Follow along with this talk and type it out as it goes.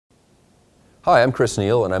Hi, I'm Chris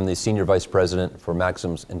Neal, and I'm the Senior Vice President for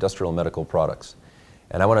Maxim's Industrial Medical Products.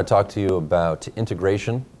 And I want to talk to you about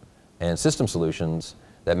integration and system solutions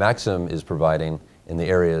that Maxim is providing in the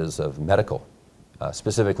areas of medical,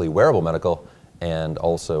 specifically wearable medical and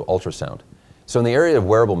also ultrasound. So in the area of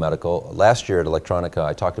wearable medical, last year at Electronica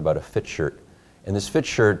I talked about a fit shirt. And this fit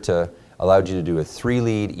shirt allowed you to do a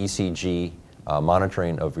 3-lead ECG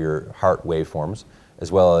monitoring of your heart waveforms,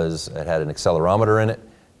 as well as it had an accelerometer in it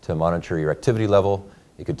to monitor your activity level.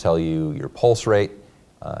 It could tell you your pulse rate,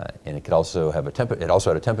 and it could also have it also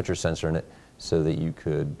had a temperature sensor in it so that you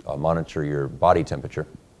could monitor your body temperature.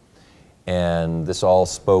 And this all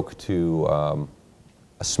spoke to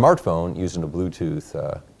a smartphone using a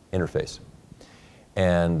Bluetooth interface.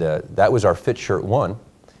 And that was our Fit Shirt 1.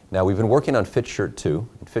 Now we've been working on Fit Shirt 2.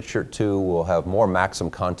 And Fit Shirt 2 will have more Maxim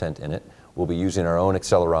content in it. We'll be using our own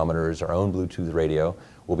accelerometers, our own Bluetooth radio.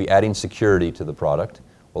 We'll be adding security to the product.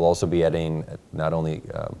 We'll also be adding not only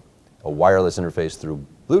a wireless interface through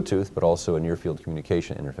Bluetooth, but also a near-field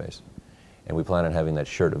communication interface. And we plan on having that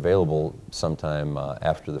shirt available sometime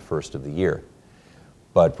after the first of the year.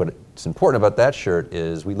 But what's important about that shirt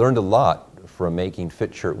is we learned a lot from making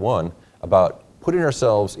Fit Shirt 1 about putting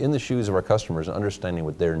ourselves in the shoes of our customers and understanding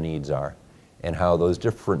what their needs are and how those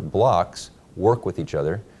different blocks work with each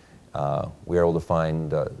other. We were able to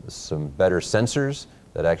find some better sensors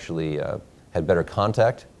that actually had better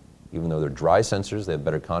contact. Even though they're dry sensors, they have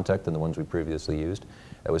better contact than the ones we previously used.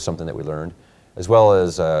 That was something that we learned, as well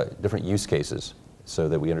as different use cases, so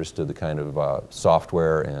that we understood the kind of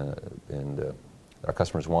software and our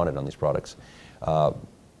customers wanted on these products.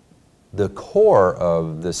 The core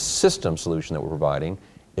of the system solution that we're providing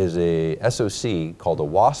is a SoC called a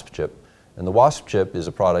WASP chip. And the WASP chip is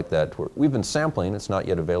a product that we've been sampling. It's not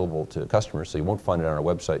yet available to customers, so you won't find it on our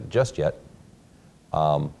website just yet.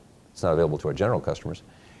 It's not available to our general customers.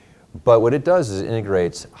 But what it does is it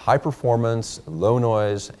integrates high performance, low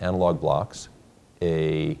noise analog blocks,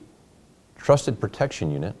 a trusted protection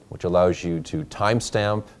unit, which allows you to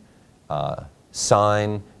timestamp,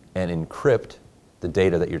 sign, and encrypt the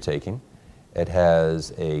data that you're taking. It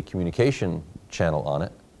has a communication channel on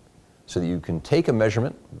it so that you can take a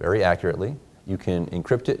measurement very accurately, you can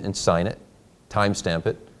encrypt it and sign it, timestamp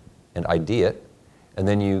it, and ID it, and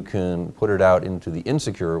then you can put it out into the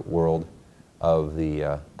insecure world of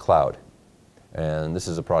the cloud. And this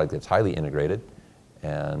is a product that's highly integrated,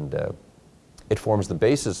 and it forms the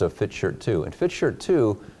basis of Fit Shirt 2. And Fit Shirt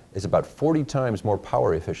 2 is about 40 times more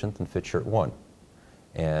power efficient than Fit Shirt 1.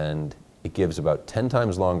 And it gives about 10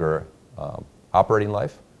 times longer operating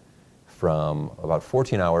life, from about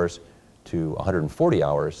 14 hours to 140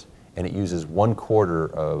 hours, and it uses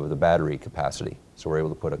 1/4 of the battery capacity. So we're able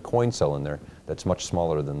to put a coin cell in there that's much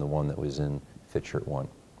smaller than the one that was in Fit Shirt 1.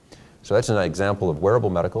 So that's an example of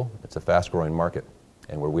wearable medical. It's a fast-growing market,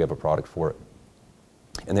 and where we have a product for it.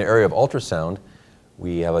 In the area of ultrasound,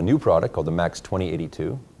 we have a new product called the Max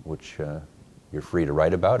 2082, which you're free to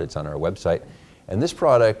write about. It's on our website. And this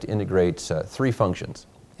product integrates 3 functions.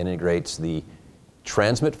 It integrates the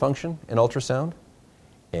transmit function in ultrasound,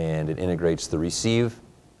 and it integrates the receive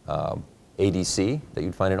ADC that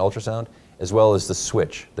you'd find in ultrasound, as well as the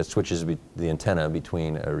switch that switches the antenna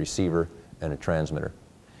between a receiver and a transmitter.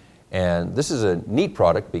 And this is a neat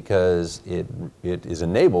product because it is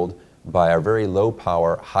enabled by our very low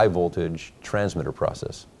power, high voltage transmitter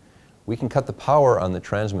process. We can cut the power on the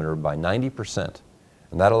transmitter by 90%,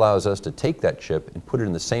 and that allows us to take that chip and put it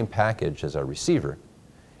in the same package as our receiver.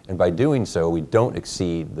 And by doing so, we don't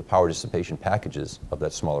exceed the power dissipation packages of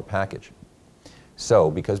that smaller package. So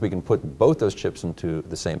because we can put both those chips into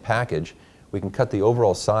the same package, we can cut the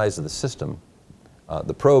overall size of the system,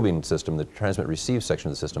 the probing system, the transmit-receive section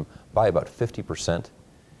of the system, by about 50%.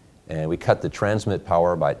 And we cut the transmit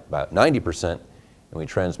power by about 90%,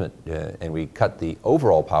 and we cut the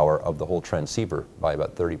overall power of the whole transceiver by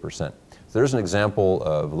about 30%. So there's an example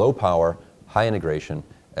of low power, high integration,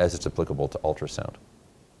 as it's applicable to ultrasound.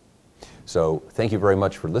 So thank you very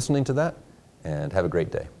much for listening to that, and have a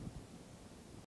great day.